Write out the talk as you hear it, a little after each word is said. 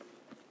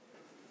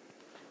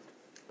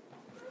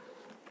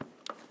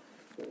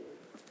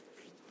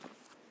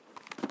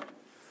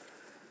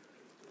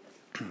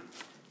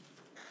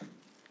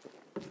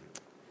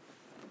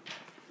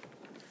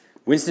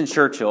Winston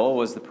Churchill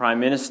was the Prime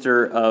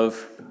Minister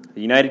of the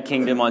United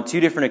Kingdom on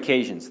two different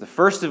occasions, the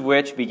first of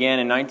which began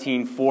in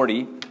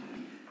 1940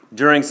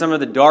 during some of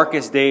the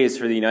darkest days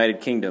for the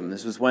United Kingdom.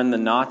 This was when the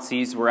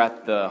Nazis were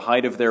at the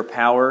height of their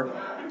power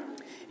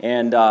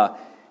and the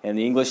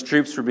English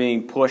troops were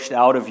being pushed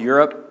out of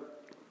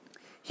Europe.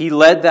 He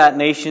led that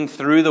nation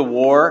through the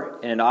war,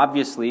 and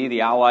obviously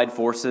the Allied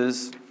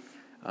forces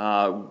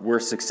were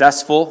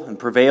successful and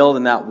prevailed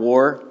in that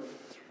war.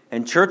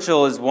 And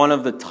Churchill is one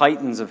of the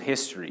titans of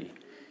history.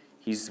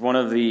 He's one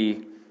of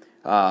the,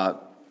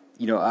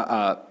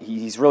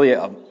 he's really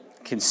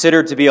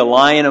considered to be a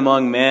lion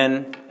among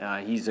men.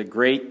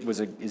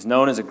 Is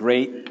known as a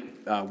great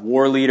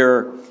war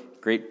leader,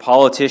 great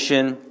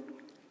politician.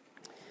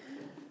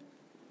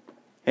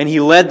 And he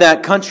led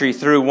that country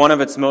through one of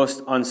its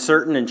most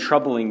uncertain and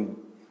troubling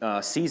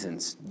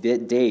seasons,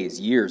 days,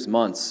 years,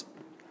 months.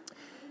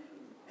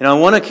 And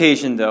on one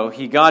occasion, though,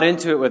 he got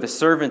into it with a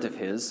servant of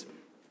his,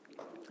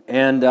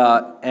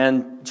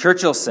 and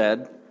Churchill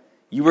said,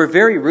 "You were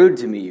very rude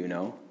to me, you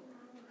know."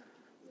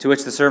 To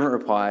which the servant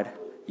replied,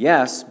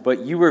 "Yes, but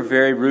you were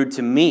very rude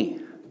to me."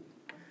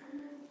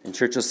 And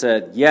Churchill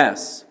said,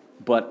 "Yes,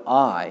 but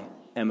I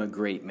am a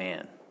great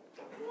man."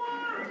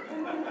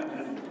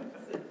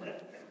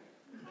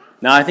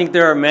 Now, I think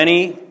there are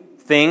many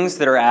things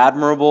that are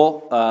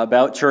admirable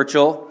about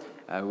Churchill.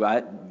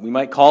 We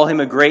might call him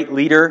a great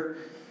leader,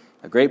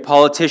 a great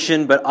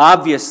politician, but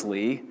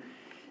obviously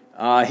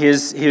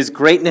his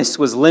greatness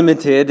was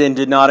limited and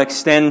did not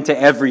extend to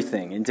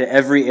everything, into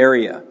every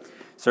area.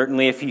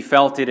 Certainly, if he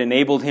felt it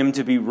enabled him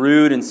to be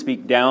rude and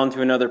speak down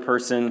to another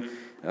person,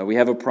 we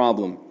have a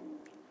problem.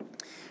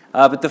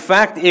 But the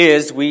fact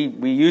is, we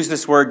use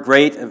this word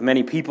great of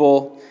many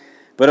people,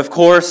 but of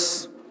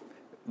course,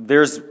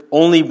 there's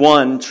only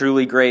one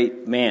truly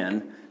great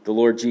man, the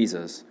Lord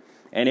Jesus.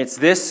 And it's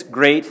this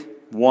great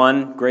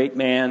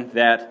man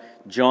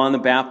that John the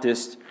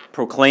Baptist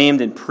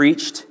proclaimed and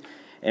preached,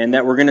 and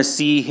that we're going to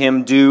see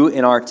him do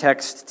in our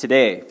text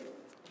today.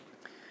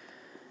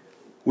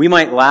 We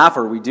might laugh,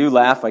 or we do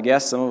laugh, I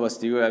guess, some of us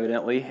do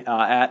evidently,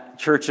 at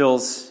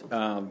Churchill's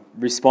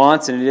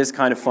response, and it is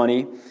kind of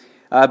funny.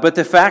 But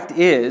the fact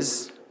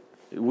is,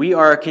 we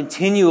are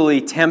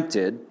continually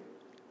tempted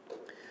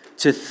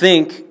to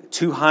think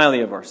too highly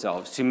of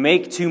ourselves, to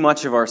make too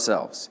much of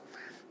ourselves.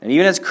 And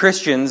even as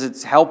Christians,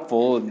 it's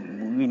helpful,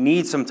 we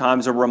need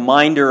sometimes a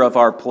reminder of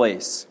our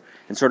place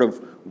and sort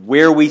of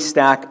where we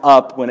stack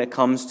up when it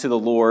comes to the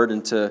Lord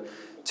and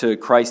to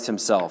Christ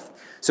himself.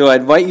 So I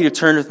invite you to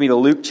turn with me to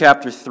Luke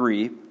chapter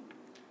 3,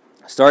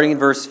 starting in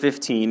verse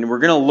 15. We're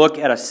going to look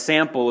at a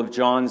sample of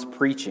John's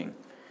preaching.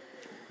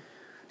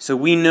 So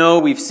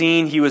we've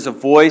seen he was a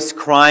voice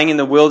crying in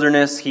the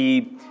wilderness.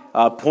 He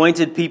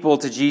pointed people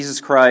to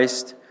Jesus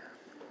Christ.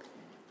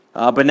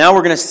 But now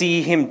we're going to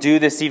see him do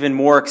this even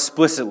more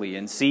explicitly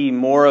and see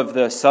more of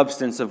the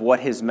substance of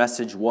what his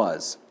message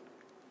was.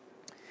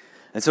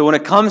 And so when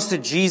it comes to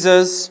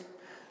Jesus,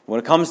 when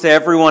it comes to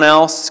everyone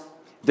else,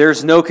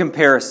 there's no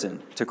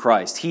comparison to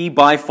Christ. He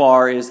by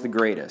far is the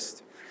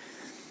greatest.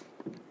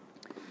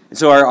 And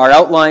so our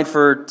outline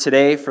for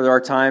today, for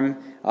our time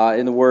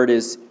in the Word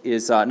is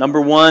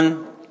number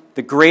one,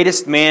 the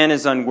greatest man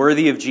is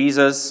unworthy of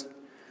Jesus.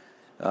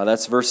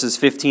 That's verses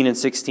 15 and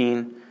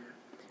 16.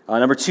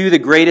 Number two, the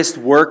greatest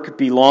work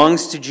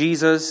belongs to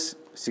Jesus,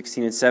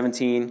 16 and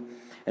 17.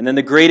 And then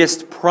the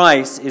greatest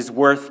price is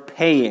worth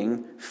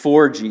paying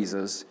for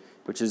Jesus,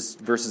 which is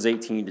verses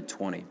 18 to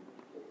 20.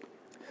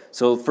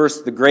 So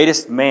first, the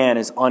greatest man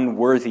is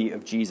unworthy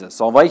of Jesus.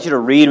 So I'll invite you to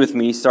read with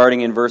me,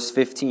 starting in verse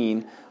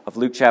 15 of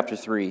Luke chapter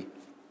 3.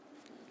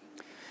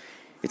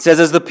 It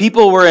says, "As the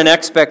people were in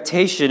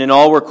expectation and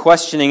all were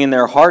questioning in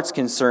their hearts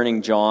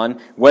concerning John,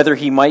 whether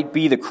he might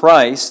be the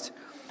Christ,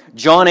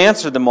 John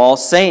answered them all,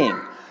 saying,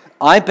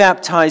 I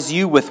baptize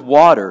you with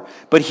water,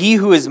 but he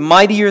who is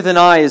mightier than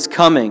I is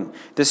coming,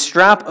 the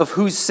strap of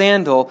whose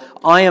sandal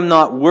I am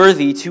not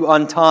worthy to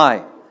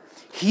untie.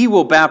 He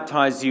will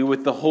baptize you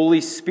with the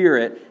Holy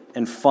Spirit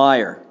and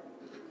fire."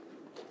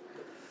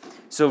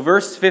 So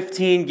verse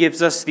 15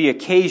 gives us the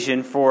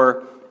occasion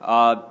for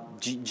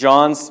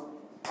John's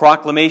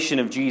proclamation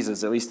of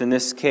Jesus, at least in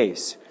this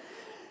case.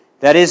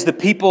 That is, the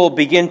people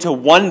begin to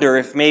wonder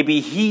if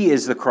maybe he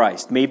is the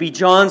Christ. Maybe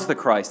John's the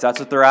Christ. That's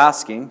what they're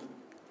asking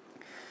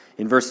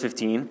in verse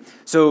 15.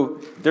 So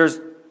there's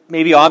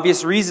maybe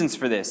obvious reasons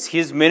for this.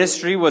 His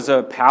ministry was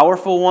a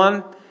powerful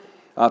one.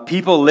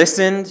 People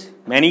listened.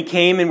 Many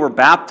came and were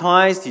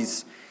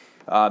baptized.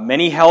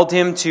 Many held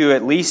him to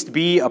at least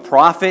be a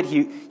prophet.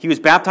 He was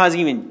baptizing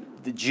even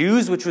the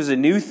Jews, which was a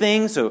new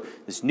thing. So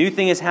this new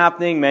thing is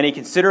happening. Many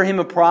consider him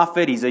a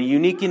prophet. He's a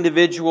unique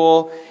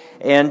individual.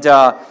 And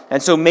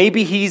so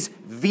maybe he's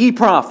the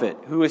prophet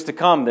who is to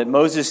come that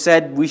Moses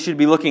said we should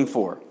be looking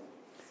for.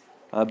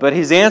 But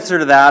his answer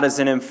to that is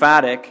an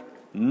emphatic,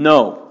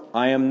 no,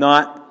 I am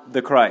not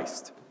the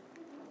Christ.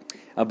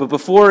 But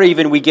before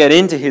even we get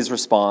into his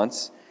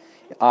response,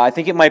 I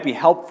think it might be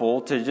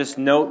helpful to just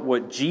note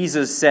what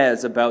Jesus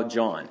says about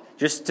John.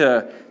 Just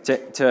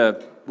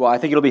I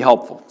think it'll be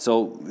helpful.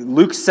 So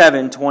Luke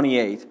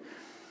 7:28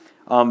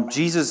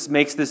 Jesus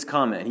makes this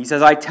comment. He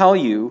says, I tell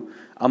you,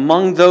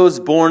 among those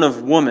born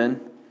of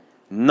woman,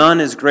 none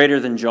is greater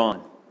than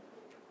John.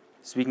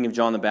 Speaking of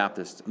John the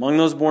Baptist. Among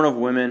those born of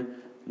women,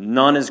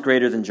 none is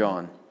greater than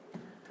John.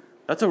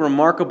 That's a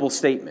remarkable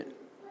statement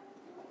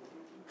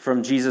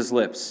from Jesus'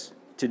 lips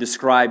to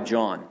describe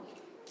John.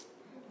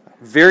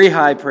 Very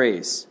high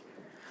praise.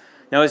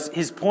 Now,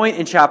 his point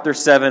in chapter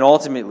 7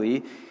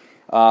 ultimately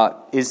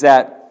is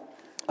that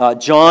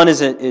John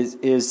is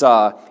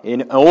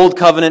an old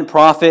covenant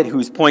prophet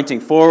who's pointing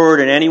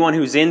forward, and anyone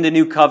who's in the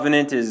new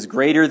covenant is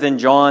greater than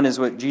John, is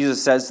what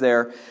Jesus says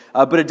there.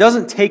 But it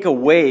doesn't take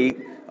away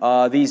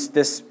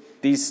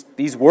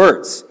these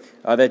words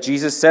that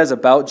Jesus says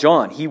about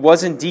John. He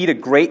was indeed a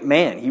great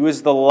man. He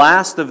was the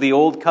last of the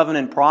old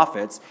covenant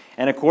prophets,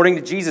 and according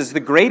to Jesus, the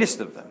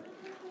greatest of them.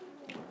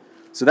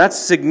 So that's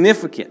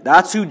significant.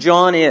 That's who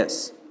John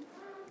is.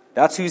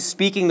 That's who's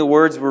speaking the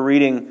words we're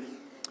reading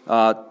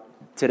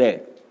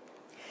today.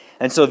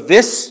 And so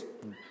this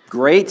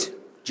great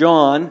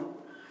John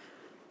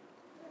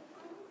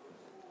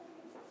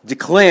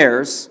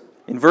declares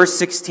in verse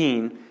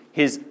 16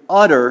 his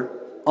utter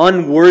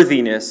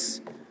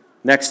unworthiness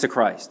next to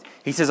Christ.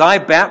 He says, I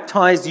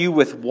baptize you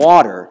with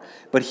water,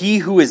 but he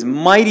who is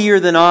mightier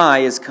than I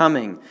is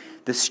coming,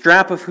 the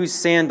strap of whose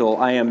sandal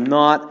I am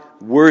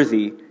not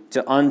worthy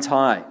to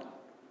untie.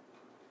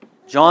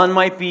 John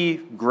might be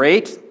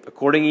great,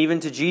 according even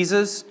to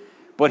Jesus,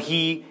 but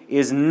he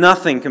is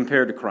nothing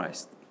compared to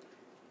Christ.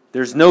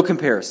 There's no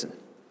comparison.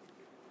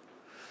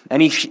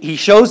 And he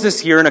shows this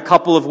here in a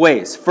couple of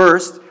ways.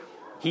 First,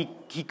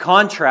 he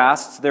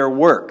contrasts their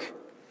work.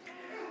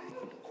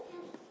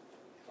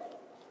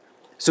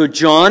 So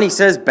John, he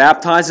says,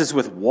 baptizes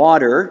with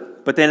water,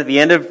 but then at the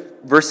end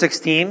of verse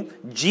 16,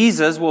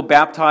 Jesus will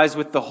baptize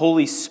with the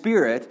Holy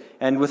Spirit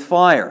and with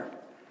fire.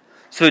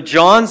 So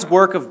John's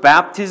work of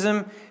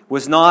baptism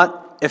was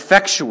not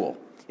effectual.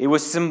 It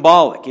was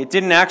symbolic. It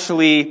didn't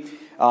actually,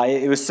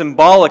 it was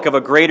symbolic of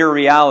a greater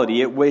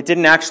reality. It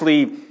didn't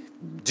actually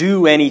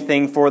do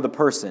anything for the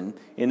person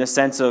in the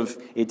sense of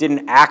it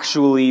didn't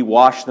actually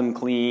wash them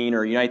clean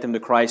or unite them to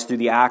Christ through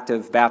the act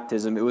of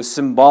baptism. It was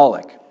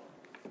symbolic.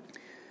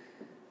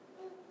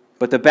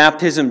 But the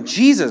baptism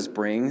Jesus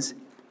brings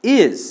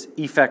is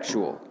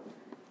effectual.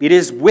 It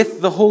is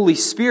with the Holy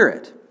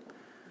Spirit.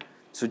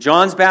 So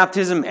John's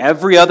baptism,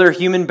 every other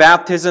human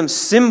baptism,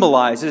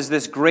 symbolizes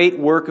this great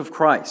work of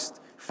Christ,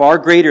 far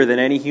greater than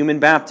any human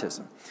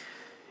baptism.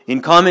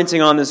 In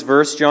commenting on this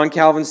verse, John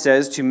Calvin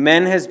says, to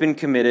men has been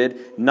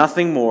committed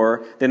nothing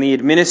more than the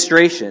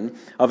administration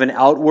of an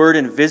outward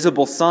and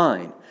visible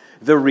sign.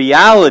 The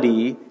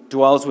reality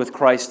dwells with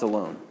Christ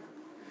alone.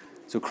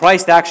 So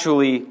Christ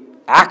actually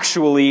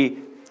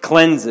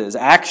cleanses,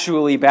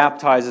 actually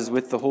baptizes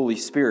with the Holy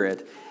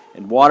Spirit.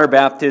 And water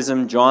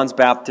baptism, John's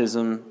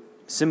baptism,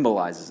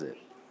 symbolizes it.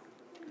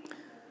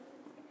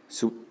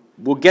 So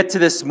we'll get to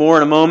this more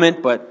in a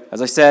moment, but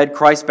as I said,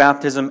 Christ's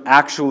baptism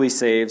actually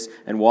saves,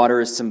 and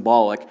water is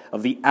symbolic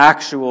of the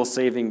actual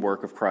saving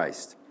work of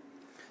Christ.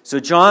 So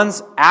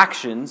John's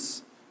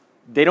actions,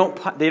 they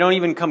don't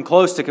even come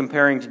close to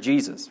comparing to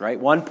Jesus, right?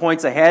 One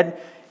points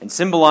ahead and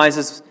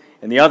symbolizes,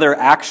 and the other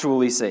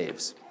actually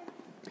saves.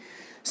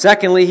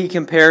 Secondly, he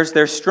compares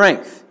their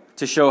strength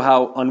to show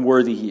how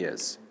unworthy he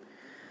is.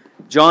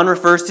 John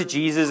refers to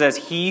Jesus as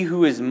he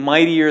who is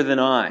mightier than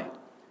I.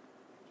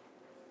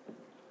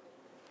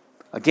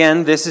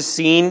 Again, this is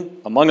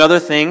seen, among other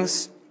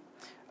things,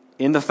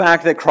 in the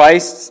fact that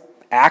Christ's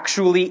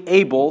actually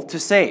able to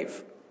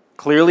save.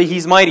 Clearly,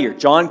 he's mightier.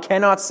 John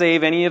cannot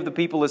save any of the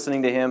people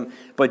listening to him,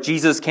 but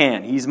Jesus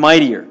can. He's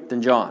mightier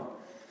than John.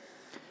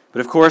 But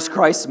of course,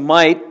 Christ's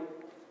might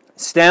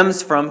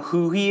stems from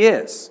who he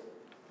is.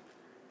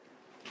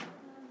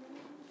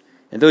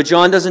 And though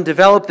John doesn't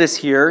develop this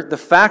here, the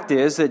fact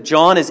is that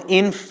John is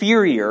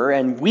inferior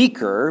and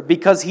weaker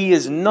because he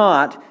is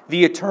not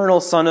the eternal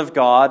Son of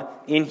God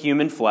in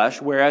human flesh,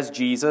 whereas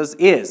Jesus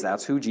is.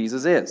 That's who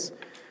Jesus is.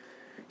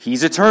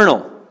 He's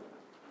eternal.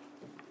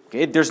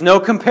 Okay? There's no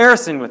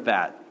comparison with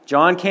that.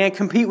 John can't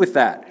compete with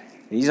that.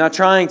 He's not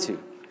trying to.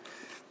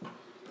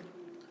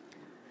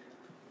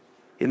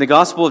 In the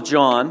Gospel of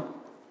John,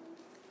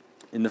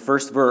 in the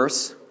first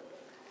verse,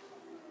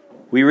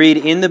 we read,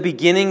 in the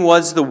beginning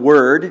was the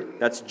Word,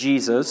 that's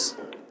Jesus,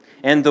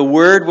 and the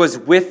Word was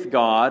with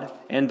God,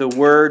 and the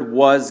Word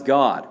was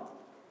God.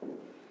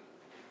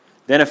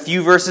 Then a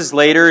few verses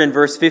later, in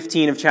verse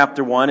 15 of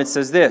chapter 1, it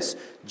says this,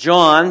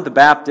 John the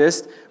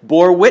Baptist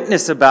bore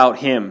witness about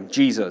him,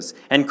 Jesus,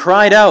 and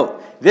cried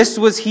out, this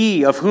was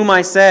he of whom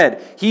I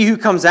said, he who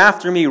comes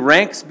after me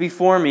ranks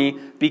before me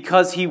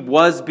because he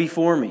was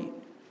before me.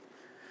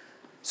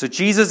 So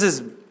Jesus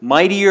is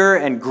mightier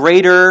and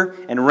greater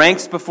and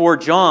ranks before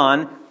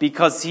John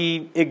because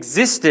he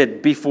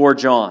existed before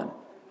John.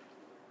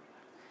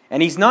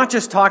 And he's not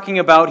just talking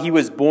about he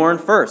was born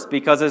first,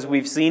 because as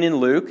we've seen in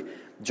Luke,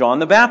 John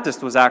the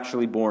Baptist was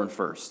actually born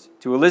first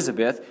to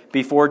Elizabeth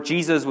before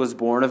Jesus was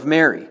born of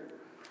Mary.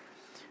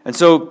 And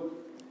so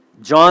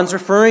John's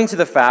referring to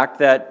the fact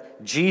that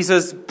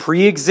Jesus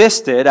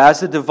pre-existed as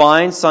the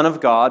divine Son of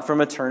God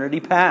from eternity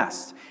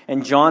past.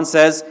 And John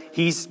says,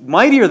 he's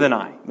mightier than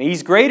I.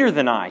 He's greater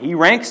than I. He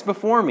ranks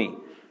before me.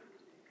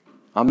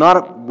 I'm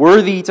not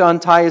worthy to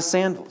untie his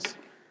sandals.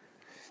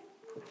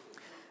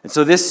 And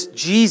so this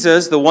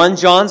Jesus, the one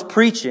John's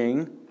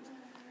preaching,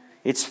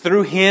 it's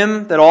through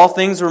him that all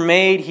things were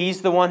made.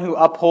 He's the one who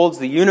upholds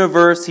the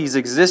universe. He's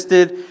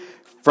existed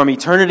from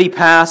eternity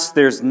past.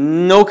 There's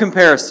no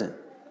comparison.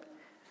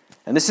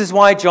 And this is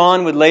why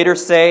John would later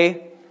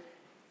say,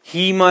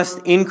 he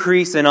must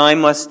increase and I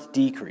must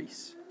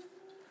decrease.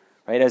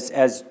 Right?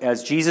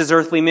 As Jesus'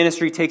 earthly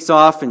ministry takes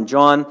off in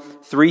John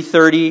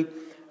 3:30,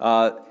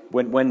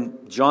 when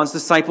John's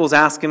disciples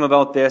ask him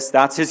about this,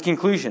 that's his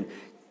conclusion.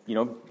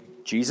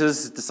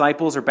 Jesus'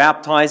 disciples are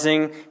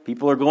baptizing.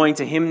 People are going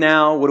to him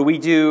now. What do we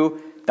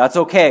do? That's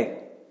okay.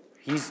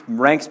 He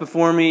ranks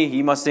before me.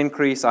 He must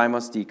increase. I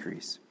must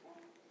decrease.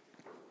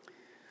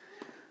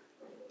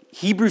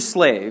 Hebrew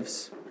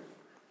slaves,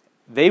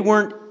 they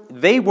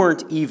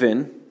weren't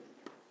even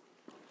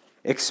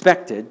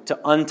expected to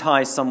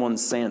untie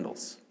someone's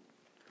sandals.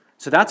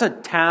 So that's a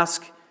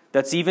task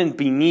that's even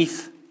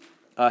beneath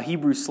a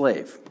Hebrew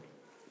slave.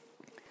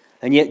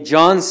 And yet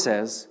John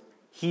says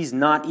he's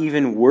not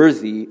even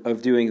worthy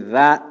of doing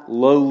that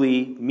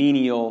lowly,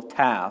 menial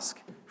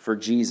task for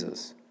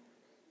Jesus.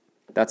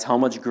 That's how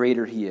much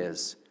greater he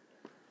is.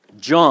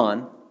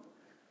 John,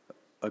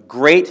 a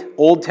great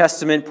Old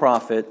Testament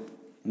prophet,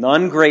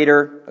 none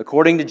greater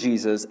according to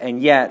Jesus,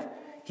 and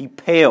yet he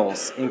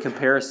pales in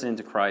comparison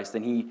to Christ,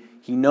 and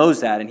he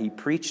knows that, and he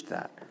preached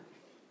that.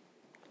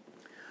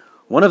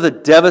 One of the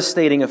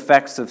devastating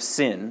effects of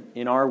sin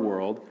in our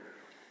world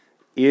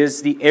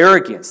is the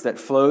arrogance that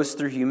flows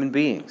through human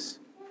beings.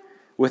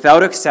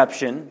 Without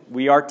exception,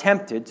 we are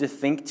tempted to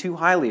think too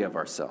highly of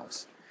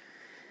ourselves.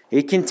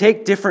 It can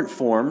take different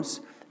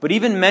forms, but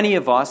even many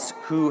of us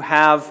who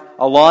have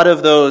a lot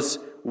of those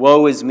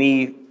woe is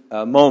me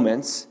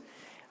moments,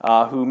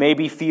 who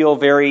maybe feel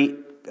very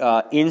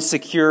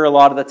insecure a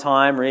lot of the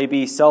time, or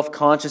maybe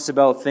self-conscious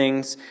about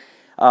things,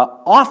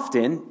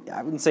 often,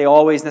 I wouldn't say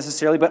always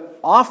necessarily, but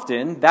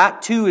often,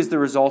 that too is the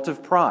result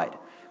of pride.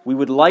 We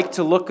would like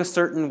to look a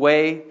certain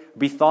way,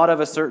 be thought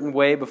of a certain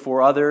way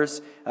before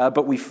others,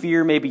 but we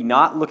fear maybe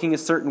not looking a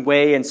certain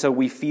way, and so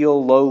we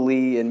feel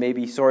lowly and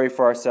maybe sorry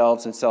for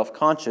ourselves and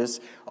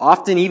self-conscious.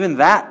 Often even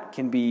that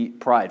can be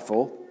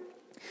prideful.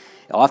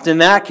 Often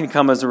that can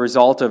come as a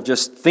result of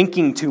just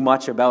thinking too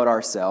much about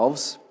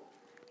ourselves.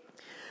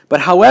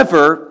 But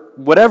however,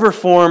 whatever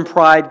form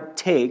pride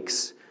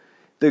takes,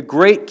 the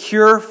great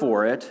cure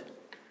for it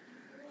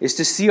is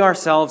to see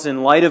ourselves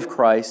in light of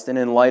Christ and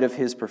in light of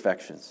his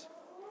perfections.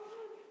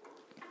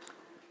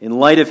 In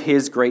light of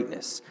his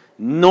greatness.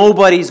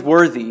 Nobody's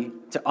worthy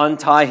to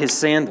untie his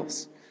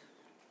sandals.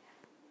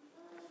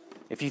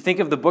 If you think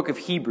of the book of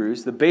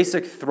Hebrews, the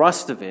basic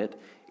thrust of it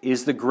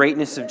is the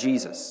greatness of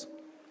Jesus.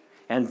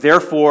 And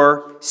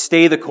therefore,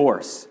 stay the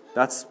course.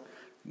 That's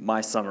my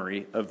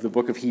summary of the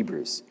book of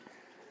Hebrews.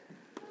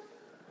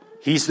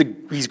 He's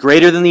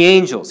greater than the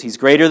angels. He's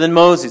greater than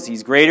Moses.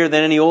 He's greater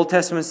than any Old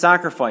Testament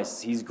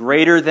sacrifices. He's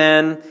greater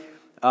than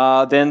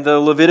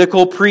the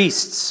Levitical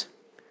priests.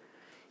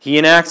 He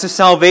enacts a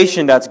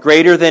salvation that's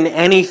greater than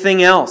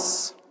anything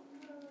else.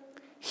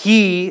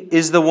 He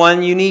is the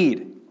one you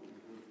need.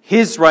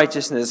 His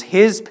righteousness,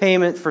 his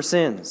payment for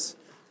sins.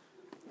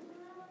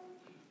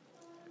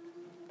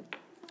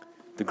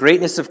 The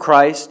greatness of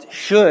Christ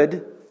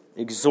should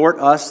exhort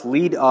us,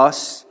 lead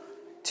us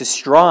to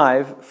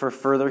strive for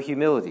further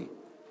humility.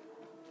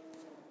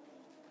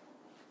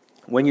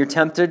 When you're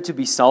tempted to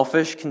be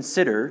selfish,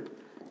 consider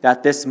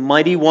that this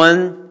mighty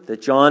one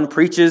that John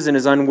preaches and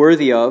is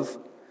unworthy of,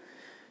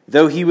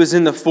 though he was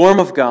in the form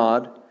of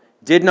God,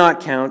 did not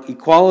count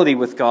equality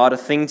with God a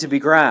thing to be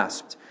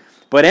grasped,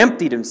 but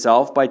emptied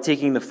himself by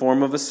taking the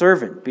form of a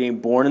servant, being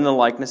born in the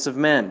likeness of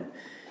men.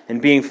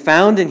 And being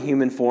found in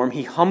human form,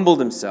 he humbled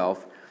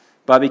himself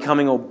by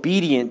becoming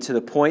obedient to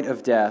the point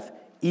of death,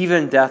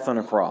 even death on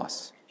a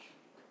cross.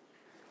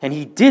 And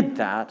he did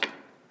that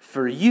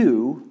for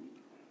you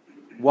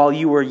while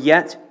you were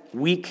yet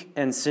weak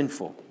and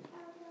sinful.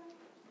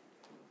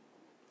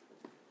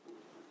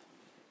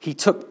 He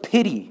took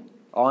pity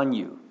on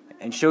you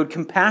and showed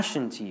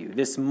compassion to you,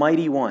 this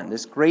mighty one,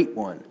 this great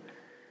one.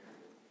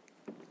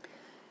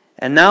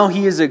 And now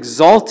he is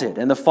exalted,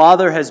 and the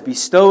Father has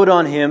bestowed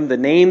on him the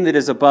name that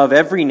is above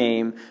every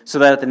name, so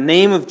that at the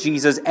name of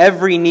Jesus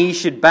every knee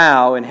should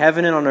bow in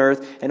heaven and on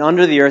earth and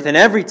under the earth, and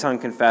every tongue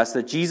confess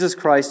that Jesus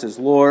Christ is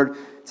Lord,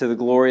 to the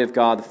glory of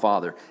God the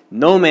Father.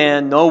 No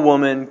man, no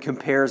woman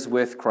compares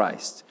with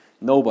Christ.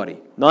 Nobody.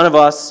 None of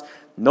us,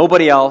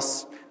 nobody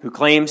else who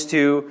claims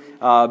to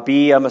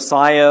be a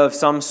Messiah of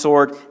some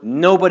sort.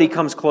 Nobody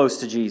comes close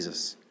to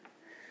Jesus.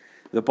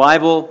 The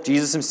Bible,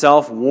 Jesus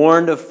himself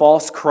warned of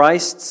false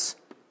Christs,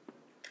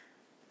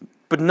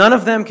 but none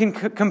of them can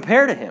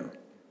compare to him.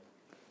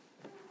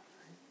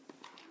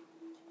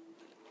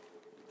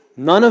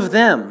 None of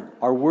them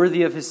are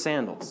worthy of his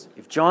sandals.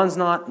 If John's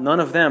not, none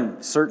of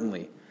them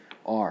certainly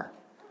are.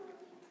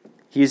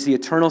 He is the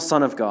eternal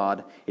Son of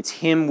God. It's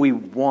Him we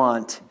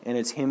want, and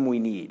it's Him we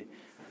need.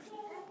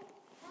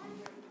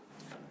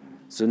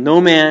 So no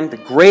man, the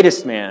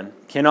greatest man,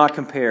 cannot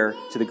compare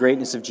to the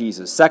greatness of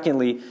Jesus.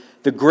 Secondly,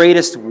 the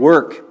greatest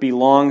work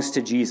belongs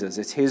to Jesus.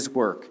 It's His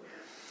work.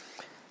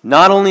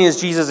 Not only is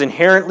Jesus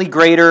inherently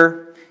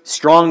greater,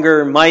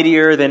 stronger,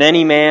 mightier than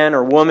any man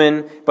or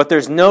woman, but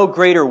there's no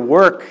greater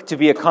work to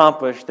be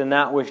accomplished than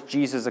that which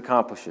Jesus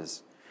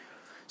accomplishes.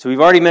 So we've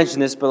already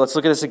mentioned this, but let's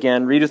look at this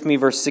again. Read with me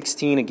verse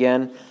 16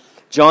 again.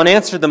 John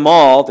answered them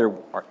all,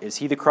 is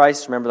He the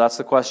Christ? Remember, that's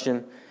the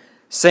question.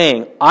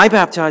 Saying, I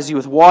baptize you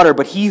with water,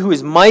 but He who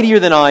is mightier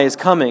than I is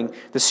coming,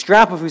 the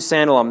strap of whose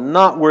sandal I'm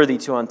not worthy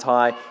to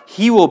untie.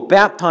 He will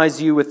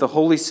baptize you with the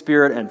Holy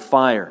Spirit and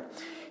fire.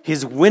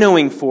 His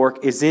winnowing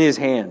fork is in His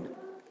hand,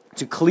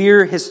 to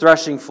clear His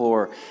threshing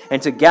floor,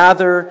 and to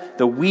gather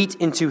the wheat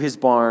into His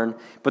barn,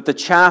 but the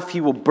chaff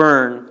He will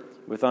burn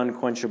with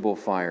unquenchable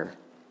fire.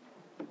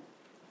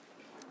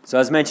 So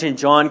as mentioned,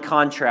 John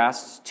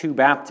contrasts two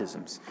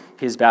baptisms.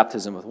 His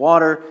baptism with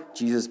water,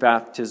 Jesus'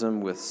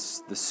 baptism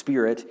with the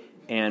Spirit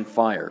and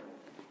fire.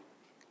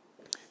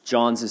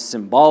 John's is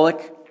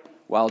symbolic,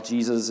 while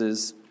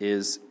Jesus'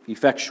 is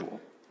effectual.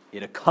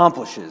 It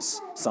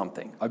accomplishes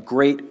something, a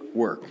great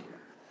work.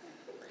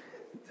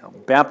 Now,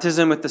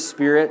 baptism with the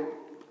Spirit,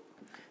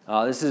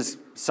 this is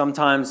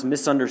sometimes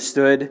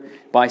misunderstood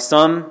by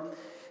some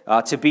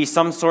to be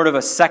some sort of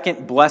a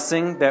second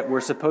blessing that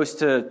we're supposed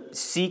to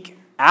seek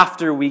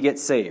after we get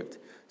saved.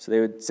 So they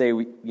would say,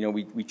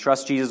 we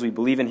trust Jesus, we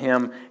believe in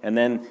Him, and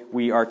then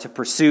we are to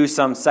pursue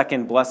some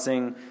second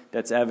blessing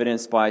that's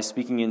evidenced by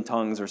speaking in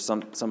tongues or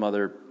some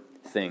other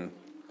thing.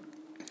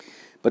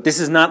 But this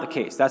is not the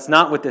case. That's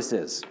not what this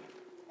is.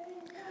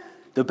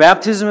 The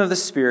baptism of the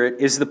Spirit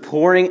is the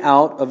pouring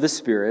out of the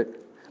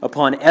Spirit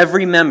upon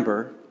every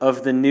member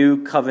of the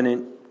new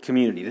covenant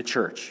community, the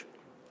church.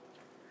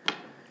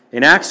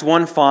 In Acts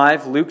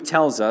 1:5, Luke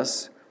tells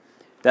us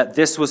that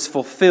this was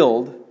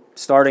fulfilled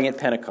starting at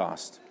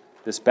Pentecost,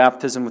 this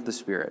baptism with the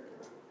Spirit.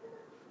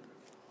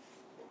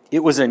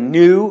 It was a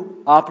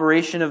new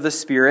operation of the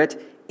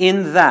Spirit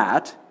in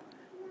that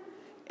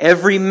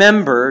every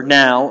member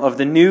now of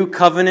the new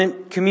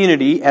covenant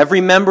community,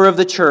 every member of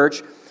the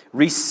church,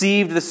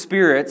 received the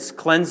Spirit's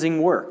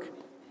cleansing work.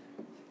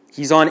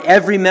 He's on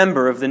every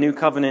member of the new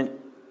covenant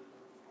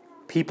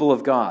people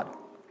of God.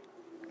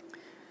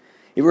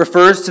 It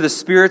refers to the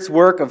Spirit's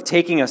work of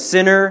taking a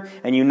sinner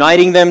and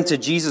uniting them to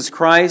Jesus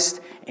Christ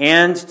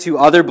and to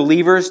other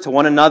believers, to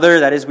one another.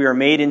 That is, we are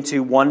made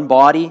into one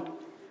body.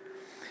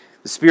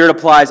 The Spirit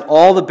applies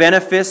all the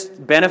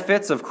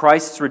benefits of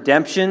Christ's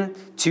redemption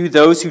to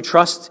those who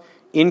trust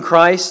in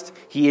Christ.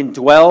 He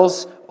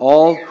indwells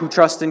all who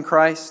trust in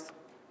Christ.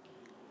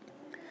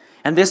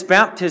 And this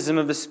baptism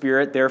of the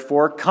Spirit,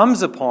 therefore,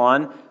 comes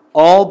upon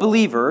all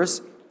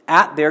believers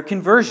at their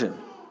conversion.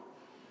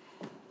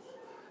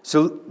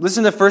 So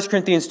listen to 1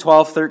 Corinthians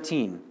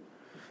 12:13.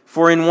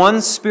 For in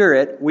one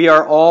Spirit we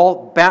are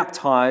all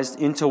baptized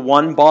into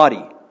one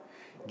body,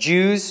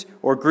 Jews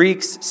or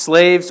Greeks,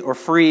 slaves or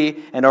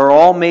free, and are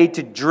all made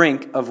to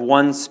drink of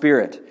one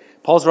Spirit.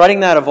 Paul's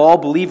writing that of all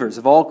believers,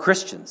 of all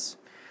Christians.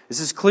 This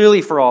is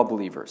clearly for all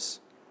believers.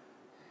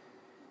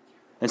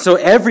 And so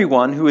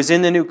everyone who is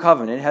in the new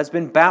covenant has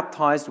been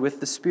baptized with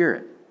the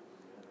Spirit.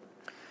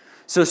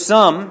 So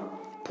some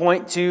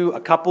point to a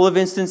couple of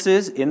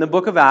instances in the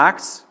book of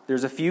Acts.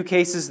 There's a few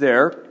cases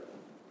there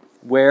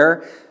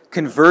where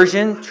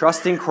conversion,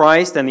 trusting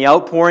Christ, and the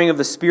outpouring of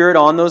the Spirit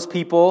on those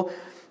people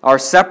are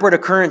separate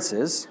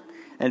occurrences.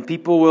 And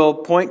people will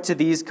point to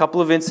these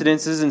couple of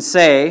incidences and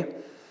say,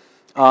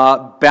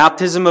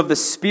 baptism of the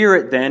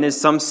Spirit then is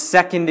some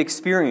second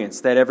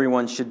experience that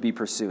everyone should be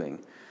pursuing.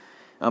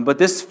 But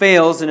this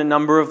fails in a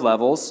number of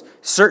levels.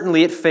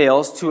 Certainly it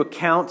fails to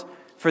account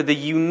for the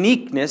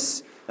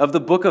uniqueness of the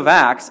book of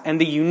Acts and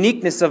the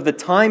uniqueness of the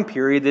time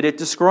period that it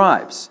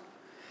describes.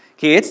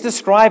 Okay, it's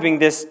describing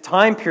this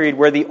time period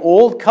where the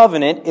old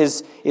covenant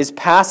is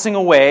passing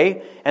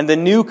away and the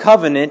new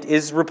covenant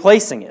is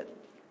replacing it.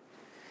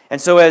 And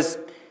so as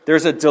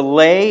there's a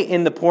delay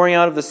in the pouring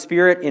out of the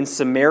Spirit in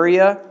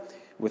Samaria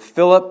with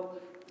Philip,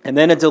 and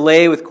then a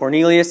delay with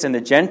Cornelius and the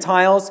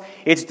Gentiles,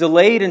 it's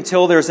delayed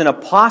until there's an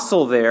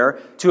apostle there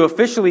to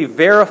officially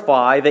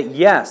verify that,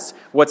 yes,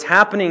 what's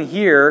happening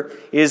here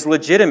is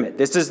legitimate.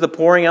 This is the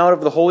pouring out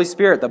of the Holy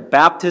Spirit, the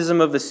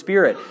baptism of the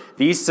Spirit.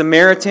 These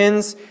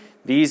Samaritans,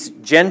 these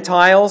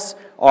Gentiles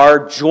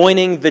are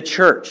joining the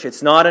church.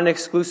 It's not an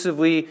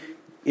exclusively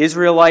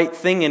Israelite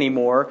thing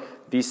anymore.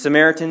 These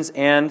Samaritans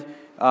and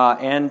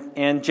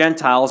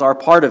Gentiles are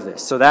part of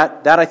this. So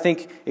that I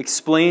think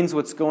explains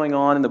what's going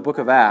on in the book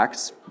of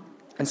Acts.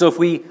 And so if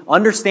we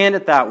understand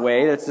it that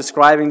way, that's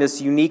describing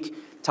this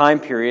unique time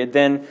period,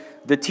 then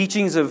the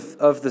teachings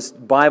of this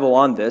Bible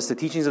on this, the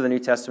teachings of the New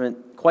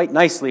Testament, quite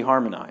nicely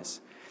harmonize.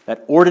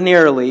 That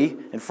ordinarily,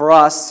 and for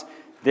us,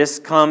 this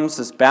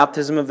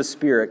baptism of the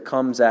Spirit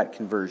comes at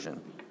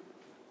conversion.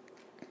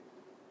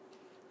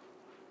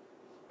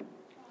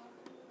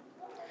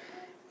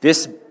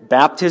 This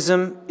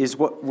baptism is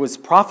what was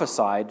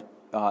prophesied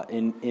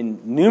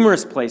in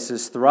numerous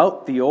places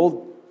throughout the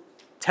Old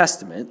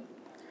Testament.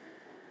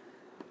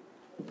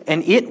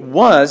 And it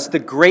was the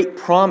great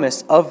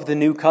promise of the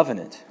new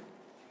covenant.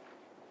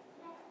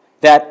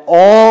 That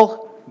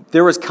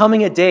there was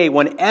coming a day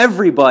when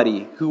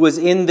everybody who was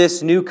in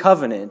this new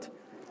covenant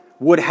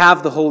would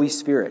have the Holy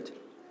Spirit.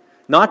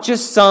 Not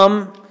just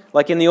some,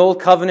 like in the Old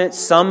Covenant,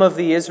 some of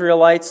the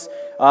Israelites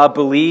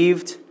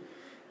believed,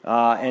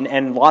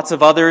 and lots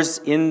of others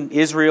in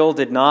Israel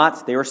did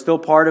not. They were still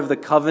part of the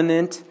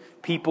covenant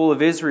people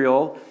of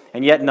Israel,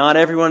 and yet not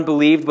everyone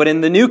believed. But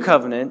in the new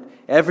covenant,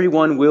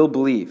 everyone will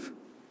believe.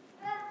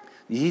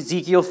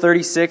 Ezekiel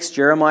 36,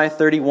 Jeremiah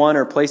 31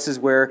 are places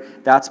where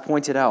that's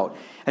pointed out.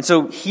 And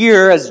so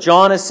here, as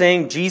John is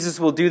saying Jesus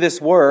will do this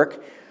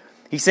work,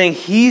 he's saying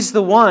he's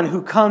the one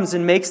who comes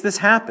and makes this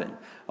happen.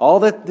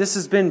 All that this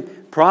has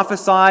been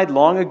prophesied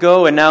long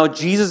ago, and now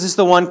Jesus is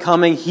the one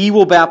coming. He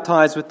will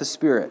baptize with the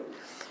Spirit.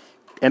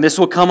 And this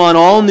will come on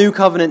all new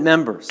covenant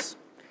members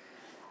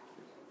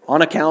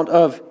on account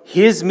of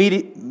his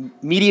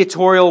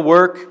mediatorial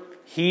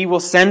work. He will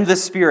send the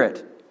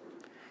Spirit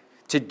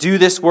to do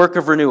this work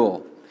of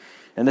renewal.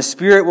 And the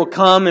Spirit will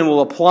come and will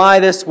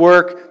apply this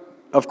work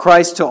of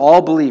Christ to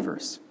all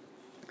believers.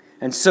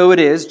 And so it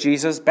is,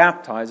 Jesus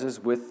baptizes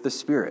with the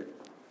Spirit,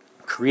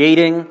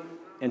 creating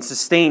and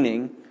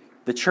sustaining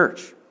the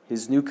church,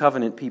 his new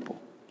covenant people.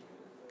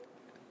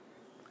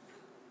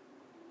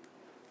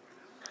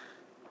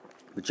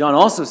 But John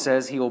also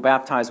says he will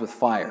baptize with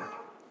fire.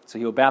 So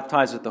he will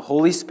baptize with the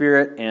Holy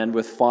Spirit and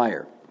with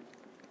fire.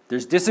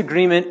 There's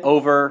disagreement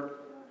over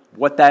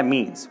what that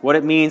means, what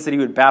it means that he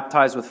would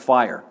baptize with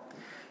fire.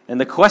 And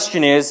the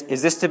question is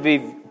this to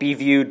be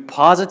viewed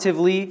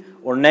positively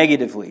or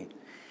negatively?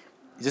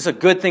 Is this a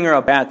good thing or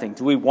a bad thing?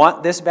 Do we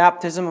want this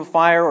baptism of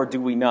fire or do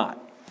we not?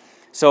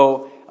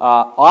 So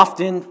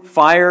often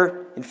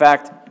fire, in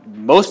fact,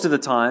 most of the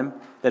time,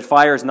 that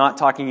fire is not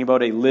talking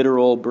about a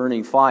literal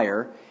burning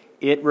fire.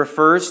 It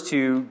refers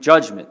to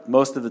judgment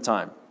most of the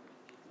time.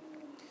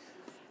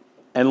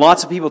 And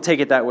lots of people take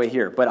it that way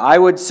here. But I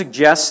would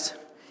suggest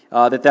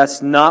that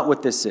that's not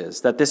what this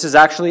is. That this is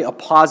actually a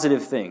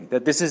positive thing.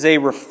 That this is a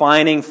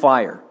refining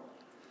fire.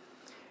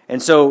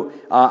 And so,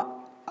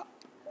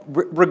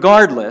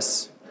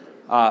 regardless,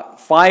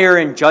 fire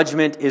and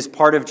judgment is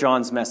part of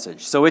John's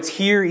message. So it's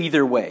here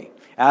either way,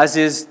 as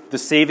is the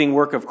saving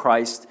work of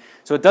Christ.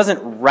 So it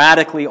doesn't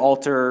radically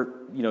alter,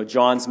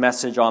 John's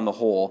message on the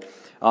whole.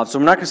 So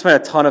I'm not going to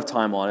spend a ton of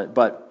time on it,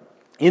 but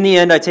in the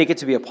end, I take it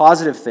to be a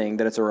positive thing,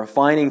 that it's a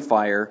refining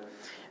fire.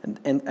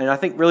 And I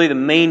think really the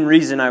main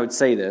reason I would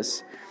say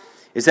this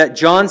is that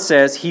John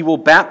says he will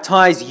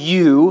baptize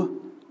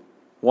you,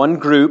 one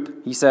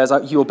group, he says,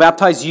 he will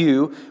baptize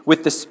you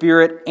with the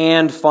Spirit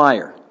and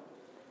fire.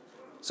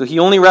 So he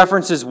only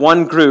references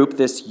one group,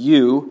 this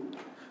you,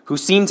 who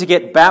seem to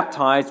get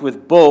baptized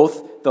with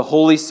both the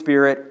Holy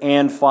Spirit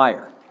and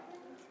fire.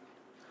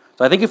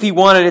 So I think if he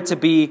wanted it to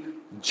be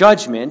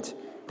judgment,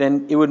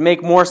 then it would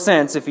make more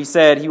sense if he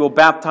said he will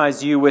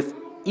baptize you with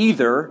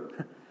either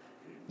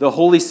the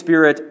Holy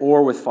Spirit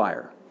or with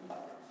fire.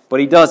 But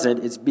he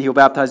doesn't. He'll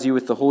baptize you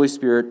with the Holy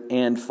Spirit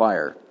and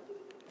fire.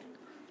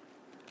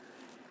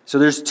 So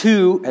there's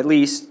at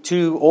least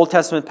two Old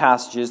Testament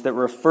passages that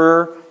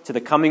refer to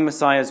the coming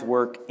Messiah's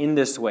work in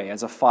this way,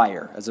 as a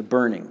fire, as a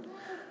burning.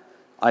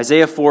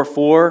 Isaiah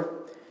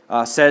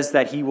 4:4 says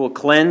that he will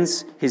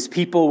cleanse his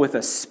people with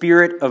a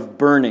spirit of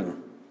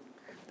burning.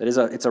 That is,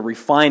 it's a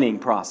refining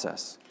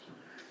process.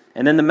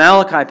 And then the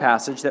Malachi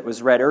passage that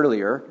was read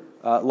earlier,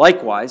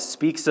 likewise,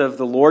 speaks of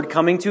the Lord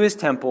coming to his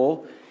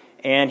temple,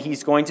 and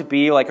he's going to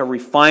be like a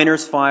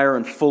refiner's fire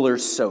and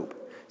fuller's soap.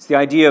 It's the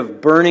idea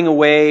of burning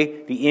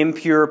away the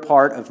impure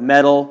part of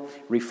metal,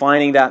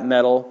 refining that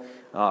metal,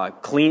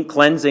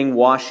 cleansing,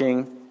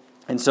 washing.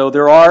 And so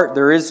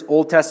there is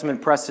Old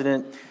Testament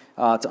precedent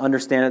to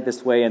understand it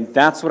this way, and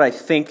that's what I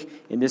think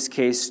in this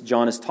case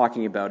John is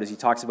talking about, as he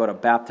talks about a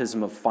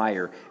baptism of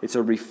fire. It's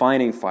a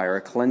refining fire,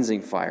 a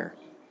cleansing fire.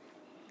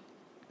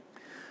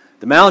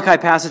 The Malachi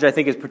passage, I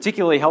think, is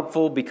particularly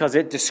helpful because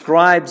it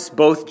describes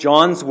both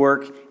John's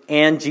work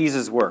and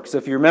Jesus' work. So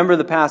if you remember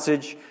the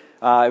passage,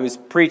 it was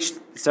preached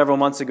several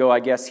months ago,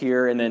 I guess,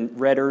 here, and then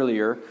read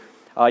earlier.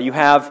 You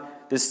have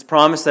this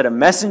promise that a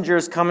messenger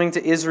is coming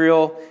to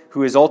Israel,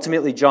 who is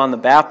ultimately John the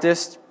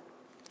Baptist.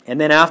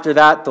 And then after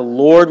that, the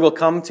Lord will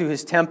come to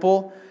his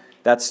temple.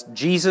 That's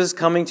Jesus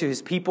coming to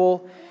his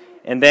people.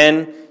 And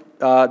then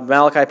the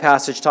Malachi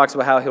passage talks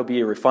about how he'll be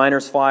a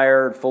refiner's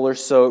fire,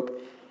 fuller's soap.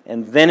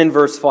 And then in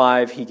verse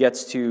 5, he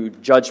gets to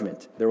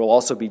judgment. There will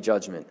also be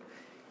judgment.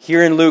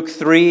 Here in Luke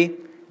 3,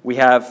 we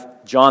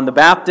have John the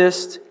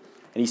Baptist,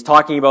 and he's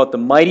talking about the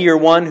mightier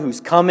one who's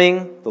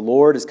coming. The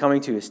Lord is coming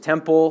to his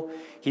temple.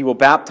 He will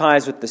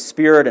baptize with the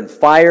Spirit and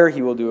fire.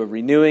 He will do a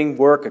renewing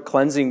work, a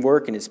cleansing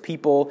work in his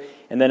people.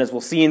 And then as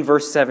we'll see in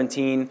verse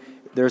 17,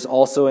 there's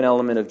also an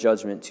element of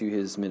judgment to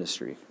his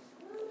ministry.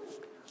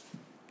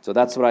 So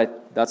that's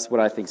what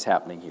I think is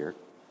happening here.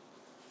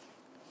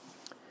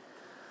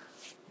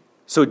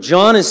 So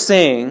John is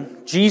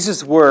saying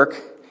Jesus'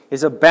 work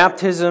is a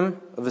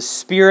baptism of the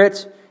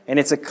Spirit and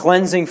it's a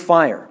cleansing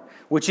fire,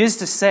 which is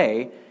to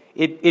say,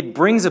 it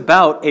brings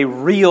about a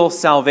real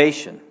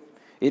salvation.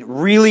 It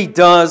really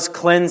does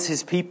cleanse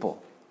his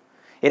people.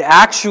 It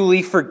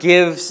actually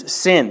forgives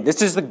sin.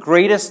 This is the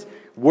greatest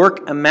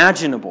work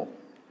imaginable.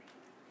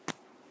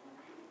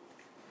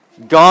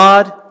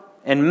 God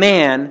and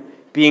man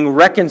being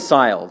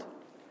reconciled.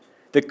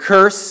 The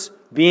curse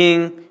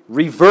being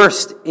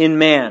reversed in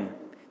man.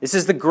 This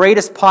is the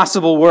greatest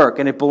possible work,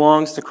 and it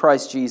belongs to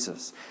Christ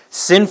Jesus.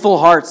 Sinful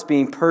hearts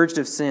being purged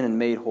of sin and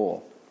made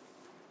whole.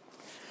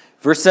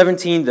 Verse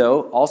 17,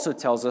 though, also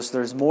tells us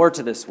there's more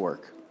to this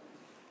work.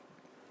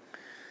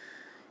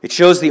 It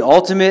shows the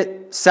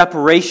ultimate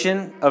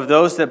separation of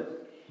those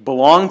that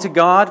belong to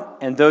God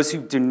and those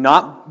who do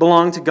not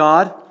belong to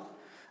God.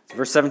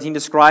 Verse 17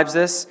 describes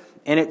this,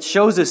 and it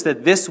shows us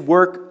that this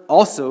work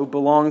also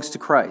belongs to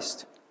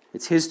Christ.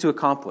 It's his to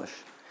accomplish.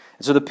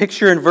 And so the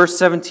picture in verse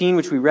 17,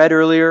 which we read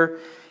earlier,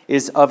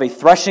 is of a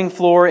threshing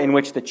floor in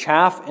which the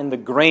chaff and the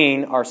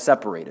grain are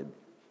separated.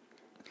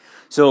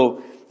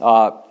 So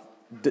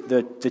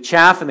the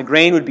chaff and the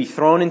grain would be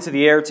thrown into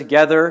the air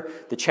together.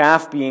 The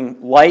chaff,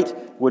 being light,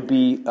 would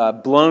be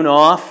blown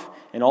off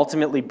and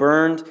ultimately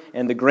burned,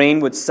 and the grain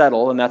would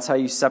settle, and that's how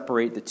you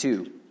separate the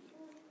two.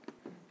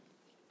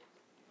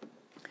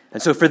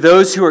 And so for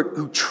those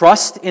who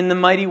trust in the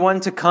Mighty One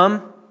to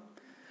come,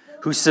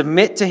 who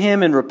submit to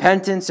him in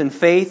repentance and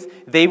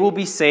faith, they will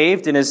be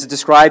saved, and as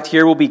described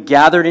here, will be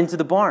gathered into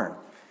the barn.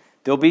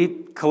 They'll be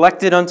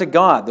collected unto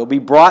God. They'll be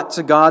brought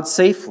to God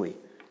safely,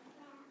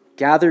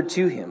 gathered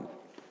to him.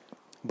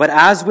 But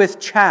as with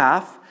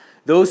chaff,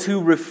 those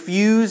who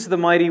refuse the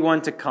Mighty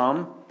One to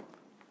come,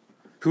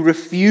 who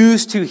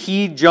refuse to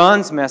heed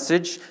John's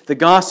message, the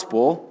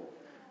gospel,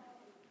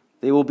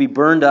 they will be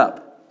burned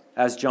up,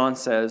 as John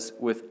says,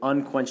 with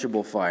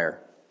unquenchable fire.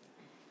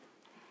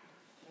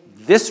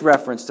 This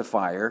reference to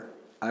fire,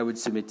 I would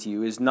submit to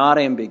you, is not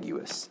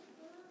ambiguous.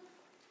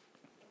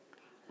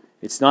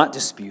 It's not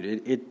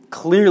disputed. It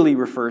clearly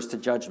refers to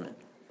judgment,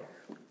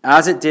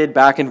 as it did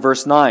back in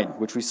verse 9,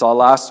 which we saw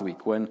last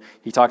week, when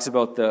he talks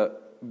about the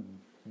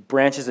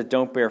branches that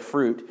don't bear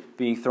fruit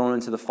being thrown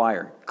into the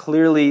fire.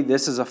 Clearly,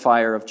 this is a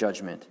fire of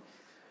judgment.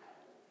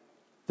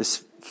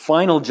 This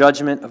final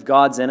judgment of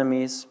God's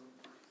enemies,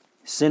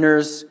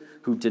 sinners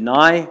who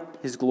deny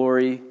his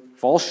glory,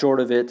 fall short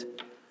of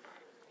it,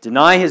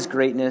 deny his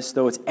greatness,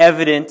 though it's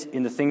evident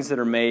in the things that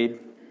are made,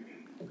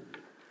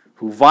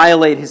 who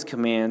violate his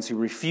commands, who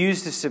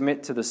refuse to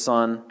submit to the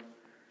Son.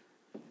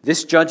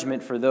 This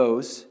judgment for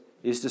those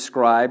is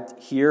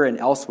described here and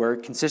elsewhere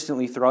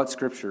consistently throughout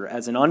Scripture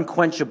as an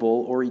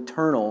unquenchable or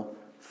eternal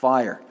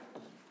fire,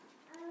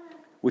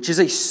 which is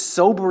a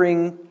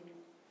sobering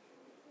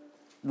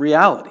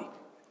reality,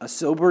 a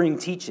sobering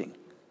teaching,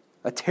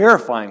 a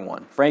terrifying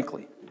one,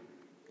 frankly.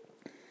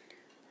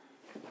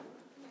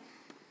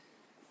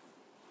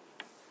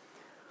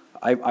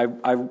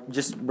 I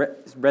just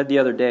read the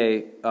other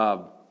day,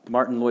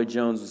 Martin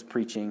Lloyd-Jones was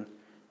preaching,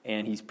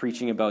 and he's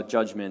preaching about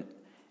judgment,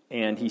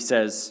 and he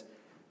says,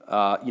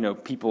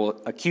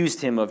 people accused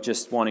him of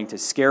just wanting to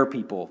scare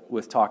people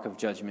with talk of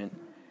judgment.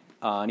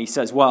 And he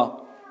says,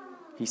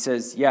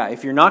 yeah,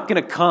 if you're not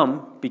going to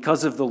come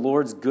because of the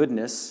Lord's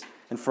goodness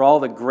and for all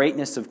the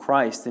greatness of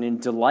Christ and in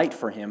delight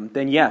for him,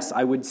 then yes,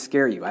 I would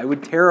scare you. I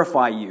would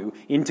terrify you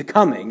into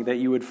coming, that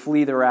you would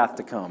flee the wrath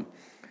to come.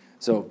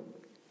 So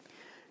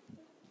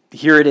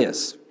here it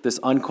is,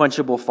 this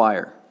unquenchable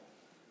fire.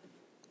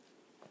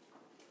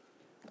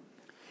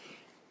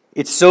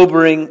 It's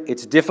sobering,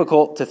 it's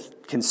difficult to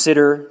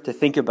consider, to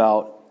think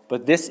about,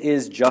 but this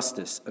is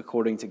justice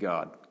according to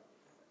God.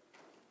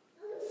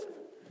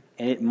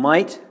 And it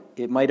might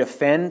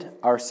offend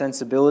our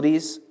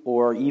sensibilities,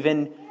 or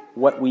even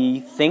what we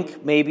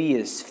think maybe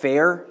is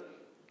fair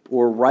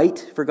or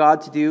right for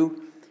God to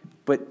do,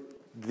 but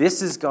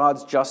this is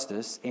God's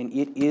justice, and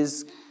it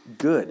is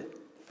good.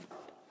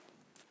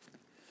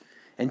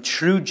 And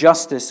true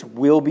justice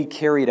will be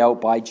carried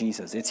out by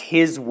Jesus. It's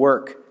his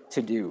work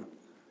to do.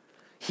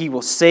 He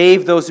will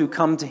save those who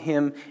come to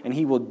him, and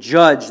he will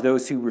judge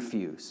those who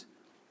refuse.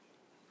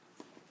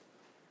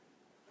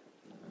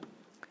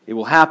 It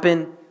will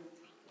happen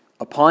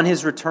upon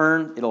his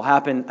return. It'll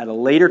happen at a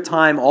later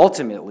time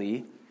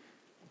ultimately,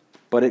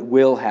 but it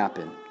will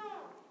happen.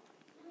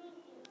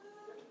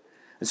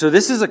 And so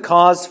this is a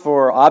cause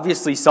for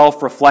obviously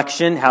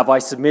self-reflection. Have I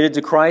submitted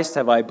to Christ?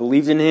 Have I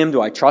believed in him?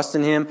 Do I trust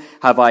in him?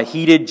 Have I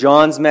heeded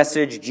John's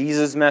message,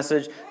 Jesus'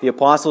 message, the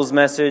apostles'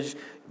 message,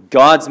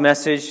 God's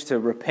message to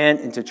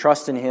repent and to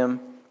trust in him?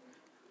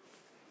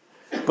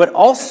 But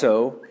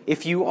also,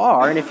 if you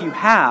are, and if you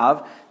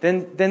have,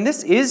 then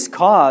this is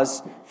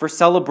cause for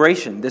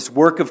celebration, this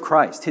work of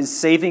Christ, his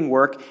saving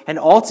work, and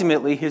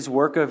ultimately his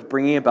work of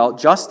bringing about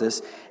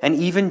justice and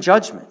even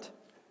judgment.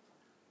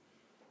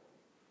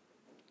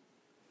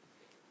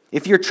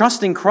 If you're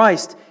trusting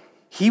Christ,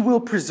 he will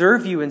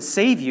preserve you and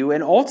save you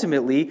and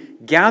ultimately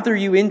gather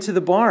you into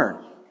the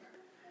barn.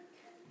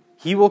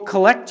 He will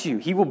collect you.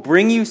 He will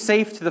bring you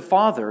safe to the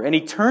Father, and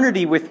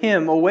eternity with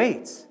him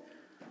awaits.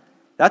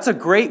 That's a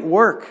great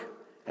work,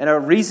 and a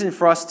reason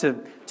for us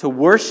to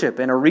worship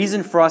and a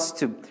reason for us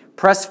to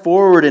press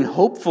forward in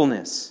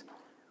hopefulness.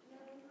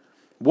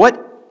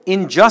 What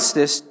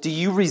injustice do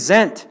you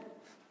resent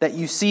that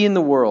you see in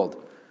the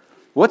world?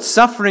 What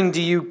suffering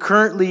do you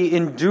currently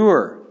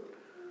endure?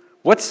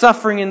 What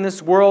suffering in this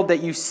world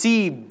that you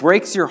see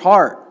breaks your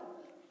heart?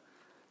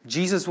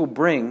 Jesus will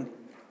bring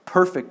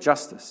perfect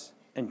justice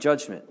and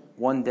judgment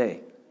one day.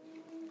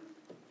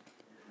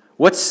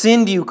 What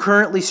sin do you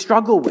currently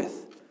struggle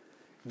with?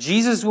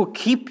 Jesus will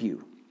keep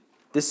you.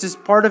 This is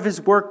part of his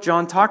work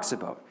John talks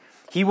about.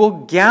 He will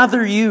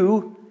gather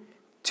you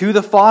to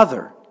the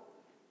Father.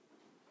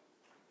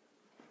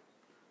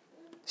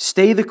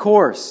 Stay the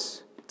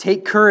course.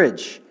 Take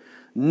courage.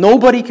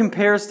 Nobody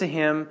compares to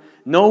him.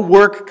 No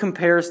work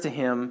compares to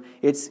him.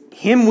 It's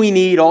him we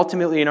need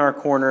ultimately in our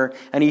corner.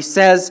 And he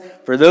says,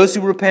 for those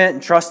who repent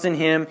and trust in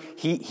him,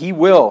 he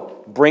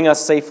will bring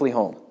us safely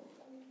home.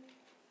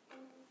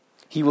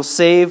 He will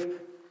save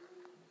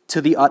to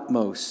the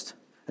utmost.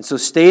 And so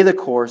stay the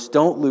course.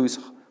 Don't lose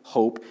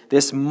hope.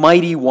 This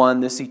mighty one,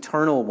 this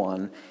eternal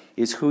one,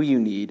 is who you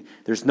need.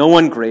 There's no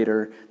one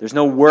greater. There's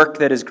no work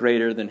that is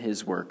greater than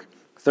his work.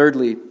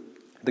 Thirdly,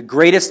 the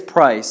greatest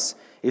price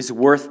is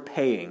worth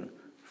paying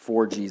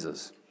for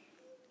Jesus.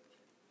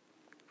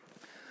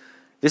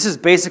 This is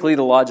basically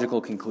the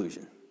logical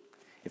conclusion.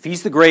 If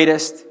he's the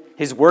greatest,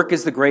 his work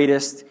is the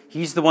greatest,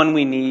 he's the one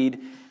we need,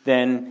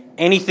 then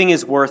anything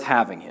is worth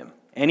having him.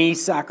 Any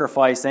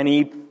sacrifice,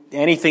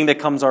 anything that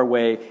comes our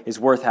way is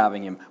worth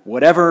having him.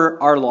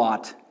 Whatever our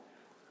lot,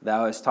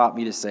 thou hast taught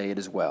me to say it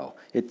as well.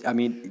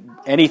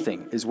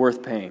 Anything is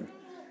worth paying.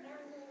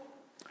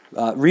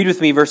 Read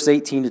with me verse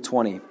 18 to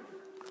 20.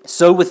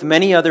 So with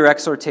many other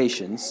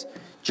exhortations,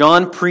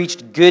 John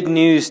preached good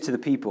news to the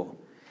people.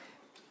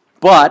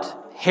 But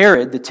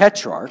Herod the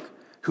Tetrarch,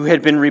 who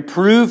had been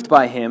reproved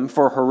by him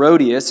for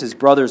Herodias, his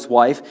brother's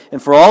wife,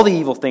 and for all the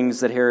evil things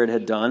that Herod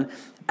had done,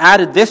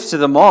 added this to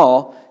them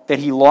all, that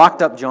he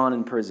locked up John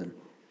in prison.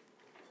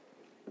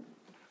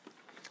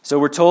 So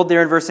we're told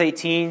there in verse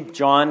 18,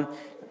 John,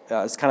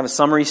 it's kind of a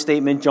summary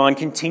statement, John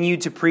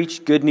continued to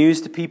preach good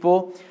news to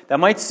people. That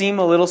might seem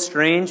a little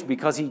strange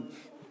because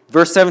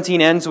verse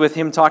 17 ends with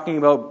him talking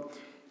about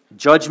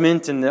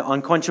judgment and the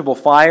unquenchable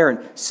fire, and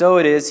so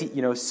it is,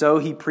 so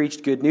he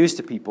preached good news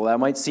to people. That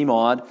might seem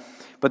odd,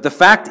 but the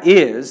fact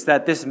is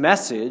that this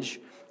message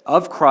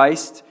of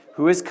Christ,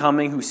 who is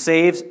coming, who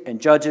saves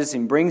and judges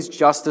and brings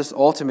justice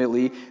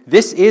ultimately,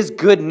 this is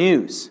good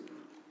news.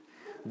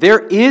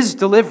 There is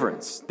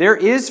deliverance, there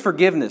is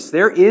forgiveness,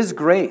 there is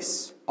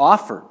grace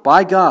offered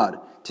by God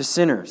to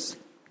sinners.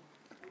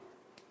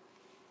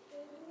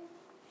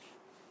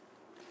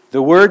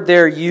 The word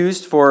there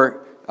used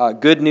for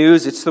good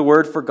news, it's the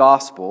word for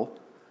gospel.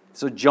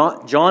 So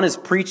John is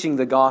preaching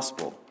the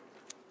gospel.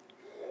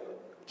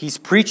 He's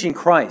preaching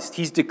Christ.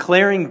 He's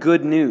declaring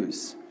good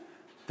news.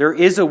 There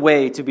is a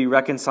way to be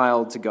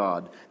reconciled to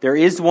God. There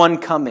is one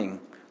coming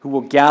who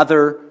will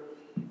gather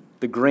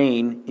the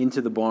grain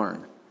into the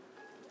barn.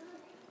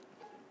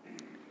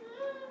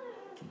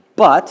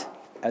 But,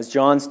 as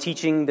John's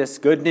teaching this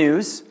good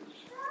news,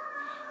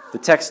 the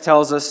text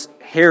tells us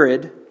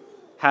Herod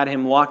had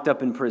him locked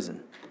up in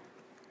prison.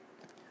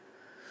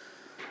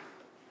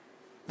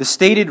 The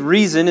stated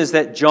reason is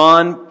that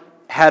John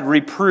had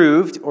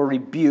reproved or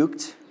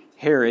rebuked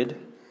Herod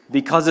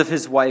because of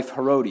his wife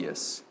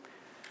Herodias.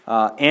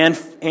 And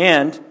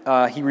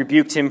he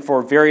rebuked him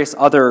for various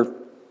other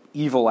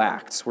evil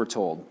acts, we're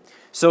told.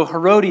 So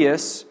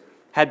Herodias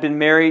had been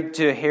married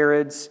to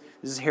this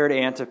is Herod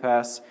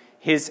Antipas,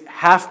 his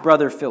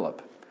half-brother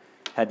Philip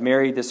had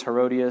married this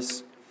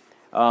Herodias.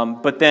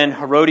 But then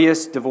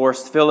Herodias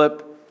divorced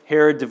Philip,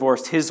 Herod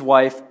divorced his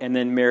wife, and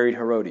then married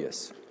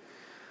Herodias.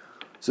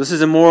 So this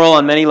is immoral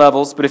on many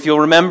levels, but if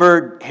you'll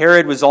remember,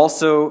 Herod was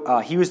also,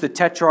 he was the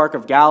Tetrarch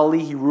of Galilee.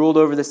 He ruled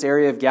over this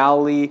area of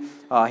Galilee.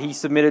 He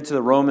submitted to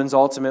the Romans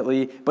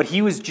ultimately, but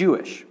he was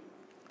Jewish.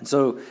 And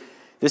so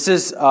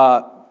this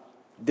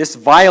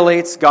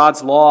violates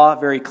God's law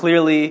very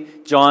clearly.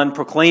 John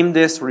proclaimed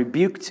this,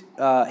 rebuked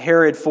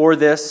Herod for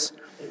this,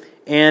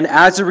 and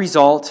as a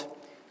result,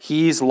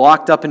 he's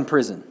locked up in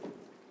prison.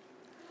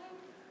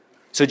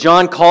 So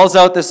John calls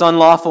out this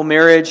unlawful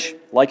marriage.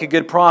 Like a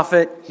good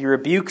prophet, he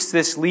rebukes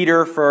this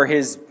leader for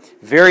his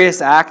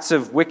various acts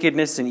of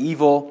wickedness and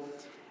evil,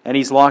 and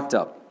he's locked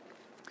up.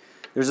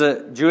 There's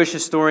a Jewish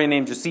historian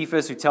named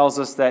Josephus who tells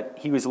us that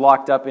he was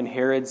locked up in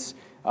Herod's.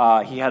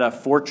 He had a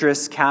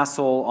fortress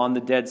castle on the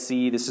Dead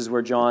Sea. This is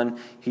where John,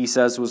 he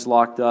says, was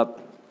locked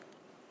up.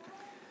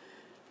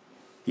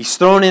 He's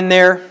thrown in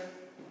there,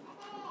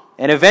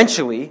 and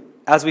eventually,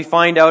 as we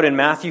find out in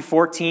Matthew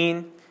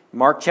 14,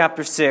 Mark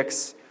chapter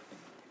 6,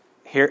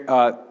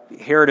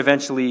 Herod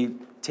eventually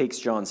takes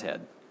John's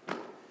head.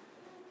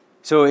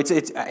 So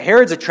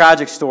Herod's a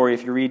tragic story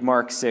if you read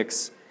Mark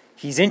 6.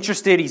 He's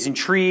interested, he's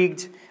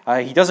intrigued,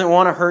 he doesn't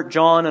want to hurt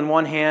John on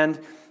one hand,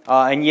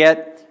 and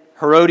yet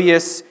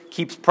Herodias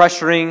keeps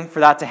pressuring for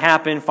that to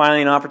happen.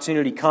 Finally an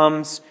opportunity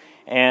comes,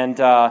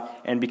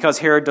 And because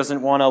Herod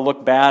doesn't want to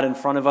look bad in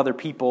front of other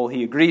people,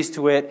 he agrees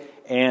to it,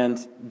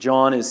 and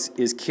John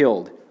is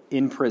killed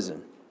in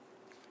prison.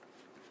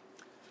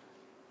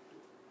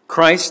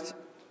 Christ,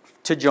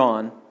 to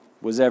John,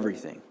 was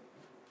everything.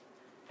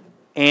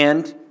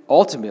 And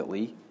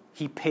ultimately,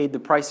 he paid the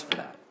price for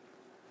that.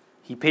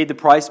 He paid the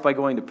price by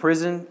going to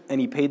prison,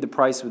 and he paid the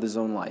price with his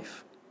own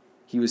life.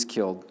 He was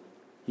killed.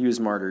 He was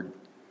martyred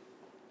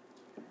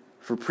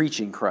for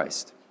preaching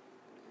Christ.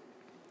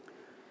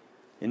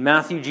 In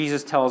Matthew,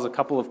 Jesus tells a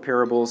couple of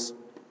parables,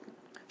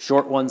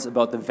 short ones,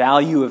 about the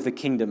value of the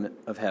kingdom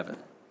of heaven.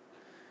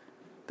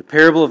 The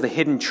parable of the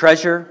hidden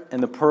treasure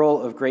and the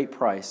pearl of great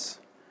price.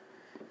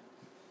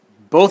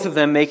 Both of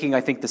them making, I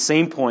think, the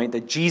same point,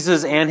 that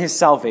Jesus and his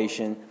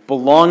salvation,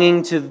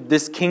 belonging to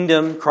this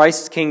kingdom,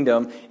 Christ's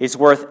kingdom, is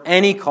worth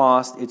any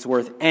cost, it's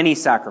worth any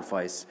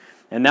sacrifice.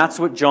 And that's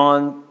what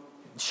John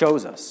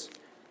shows us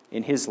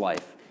in his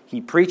life.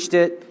 He preached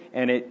it,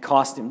 and it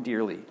cost him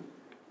dearly.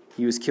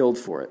 He was killed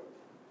for it.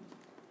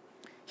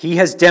 He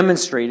has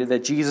demonstrated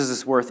that Jesus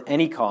is worth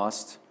any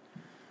cost,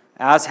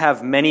 as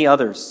have many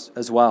others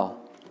as well.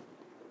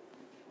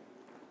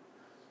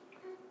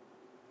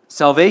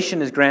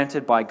 Salvation is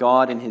granted by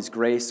God in his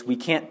grace. We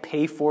can't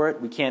pay for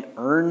it. We can't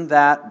earn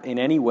that in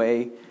any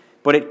way.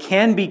 But it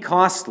can be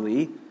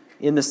costly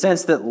in the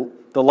sense that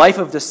the life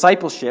of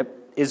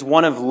discipleship is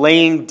one of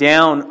laying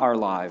down our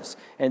lives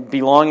and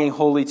belonging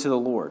wholly to the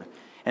Lord.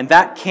 And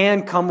that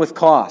can come with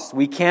cost.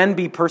 We can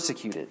be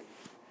persecuted.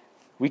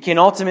 We can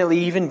ultimately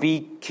even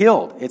be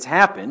killed. It's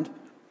happened.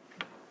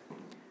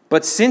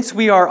 But since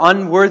we are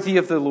unworthy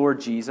of the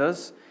Lord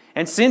Jesus,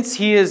 and since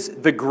he is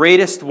the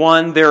greatest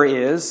one there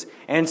is,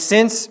 and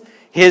since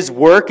his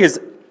work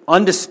is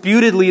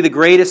undisputedly the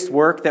greatest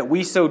work that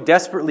we so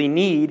desperately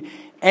need,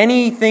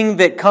 anything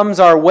that comes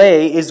our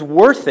way is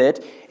worth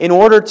it in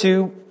order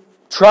to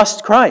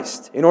trust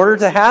Christ, in order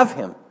to have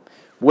him.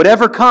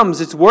 Whatever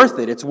comes, it's worth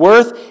it. It's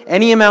worth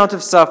any amount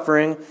of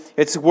suffering.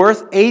 It's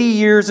worth 80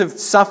 years of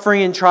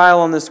suffering and trial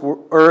on this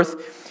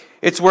earth.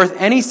 It's worth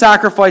any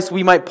sacrifice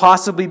we might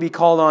possibly be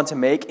called on to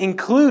make,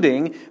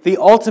 including the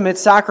ultimate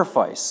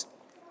sacrifice.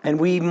 And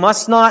we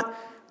must not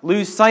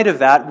lose sight of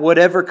that,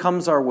 whatever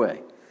comes our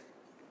way.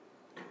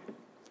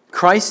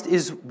 Christ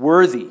is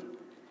worthy.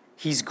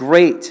 He's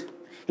great.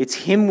 It's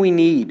him we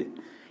need.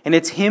 And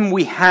it's him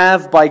we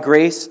have by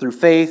grace through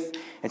faith.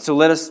 And so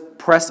let us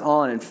press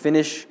on and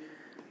finish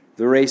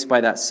the race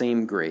by that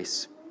same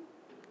grace.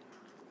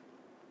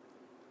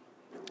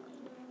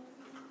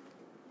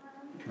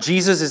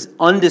 Jesus is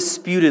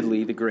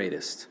undisputedly the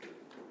greatest.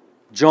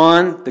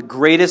 John, the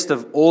greatest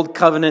of Old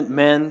Covenant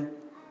men,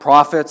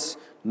 prophets,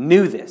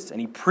 knew this, and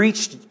he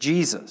preached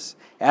Jesus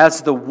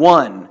as the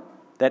one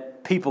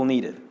that people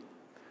needed.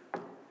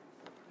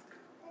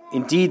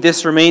 Indeed,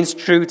 this remains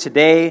true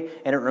today,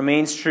 and it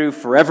remains true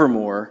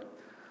forevermore.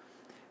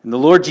 And the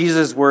Lord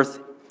Jesus is worth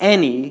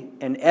any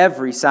and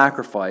every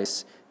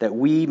sacrifice that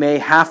we may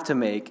have to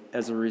make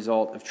as a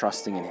result of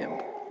trusting in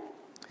him.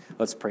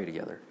 Let's pray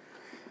together.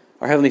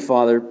 Our Heavenly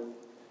Father,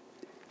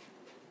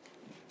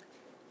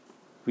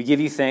 we give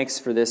you thanks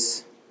for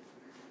this,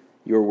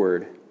 your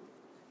word.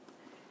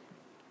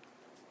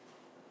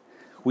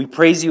 We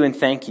praise you and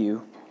thank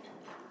you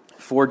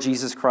for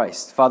Jesus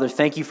Christ. Father,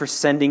 thank you for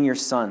sending your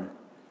Son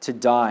to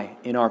die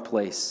in our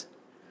place,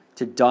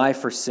 to die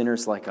for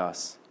sinners like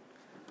us.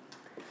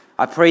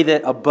 I pray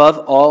that above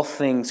all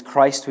things,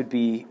 Christ would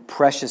be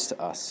precious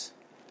to us.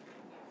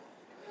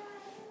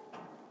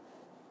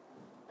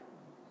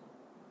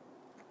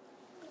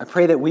 I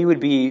pray that we would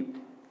be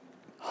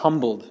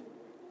humbled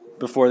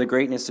before the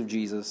greatness of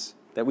Jesus,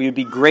 that we would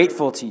be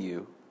grateful to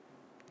you,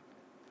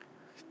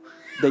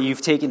 that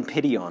you've taken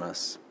pity on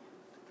us.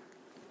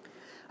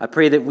 I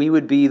pray that we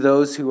would be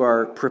those who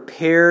are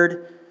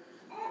prepared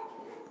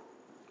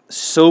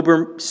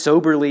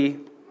soberly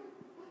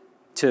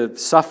to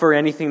suffer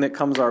anything that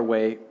comes our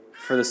way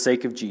for the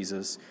sake of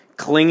Jesus,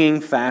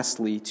 clinging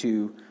fastly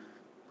to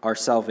our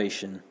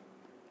salvation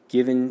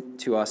given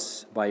to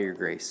us by your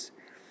grace.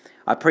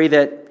 I pray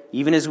that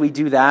even as we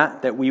do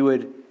that, that we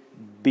would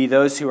be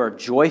those who are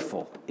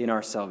joyful in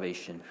our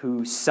salvation,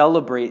 who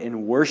celebrate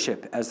and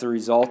worship as the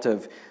result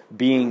of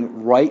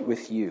being right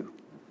with you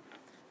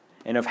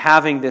and of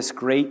having this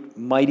great,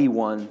 mighty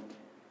one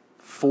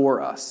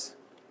for us.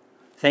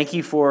 Thank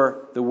you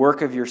for the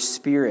work of your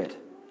Spirit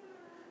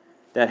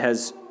that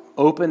has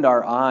opened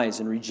our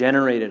eyes and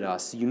regenerated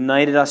us,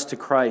 united us to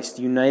Christ,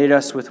 united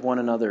us with one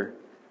another,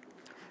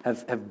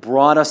 have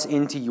brought us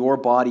into your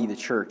body, the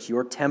church,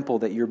 your temple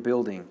that you're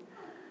building.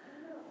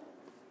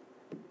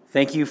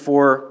 Thank you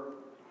for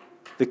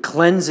the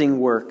cleansing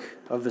work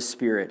of the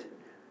Spirit.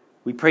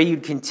 We pray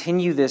you'd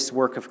continue this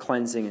work of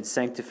cleansing and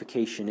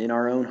sanctification in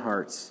our own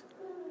hearts.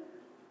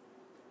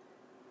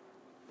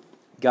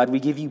 God, we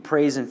give you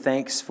praise and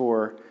thanks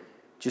for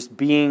just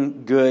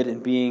being good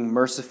and being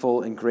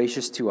merciful and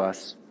gracious to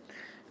us.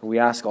 And we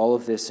ask all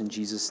of this in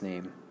Jesus'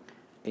 name.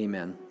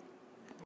 Amen.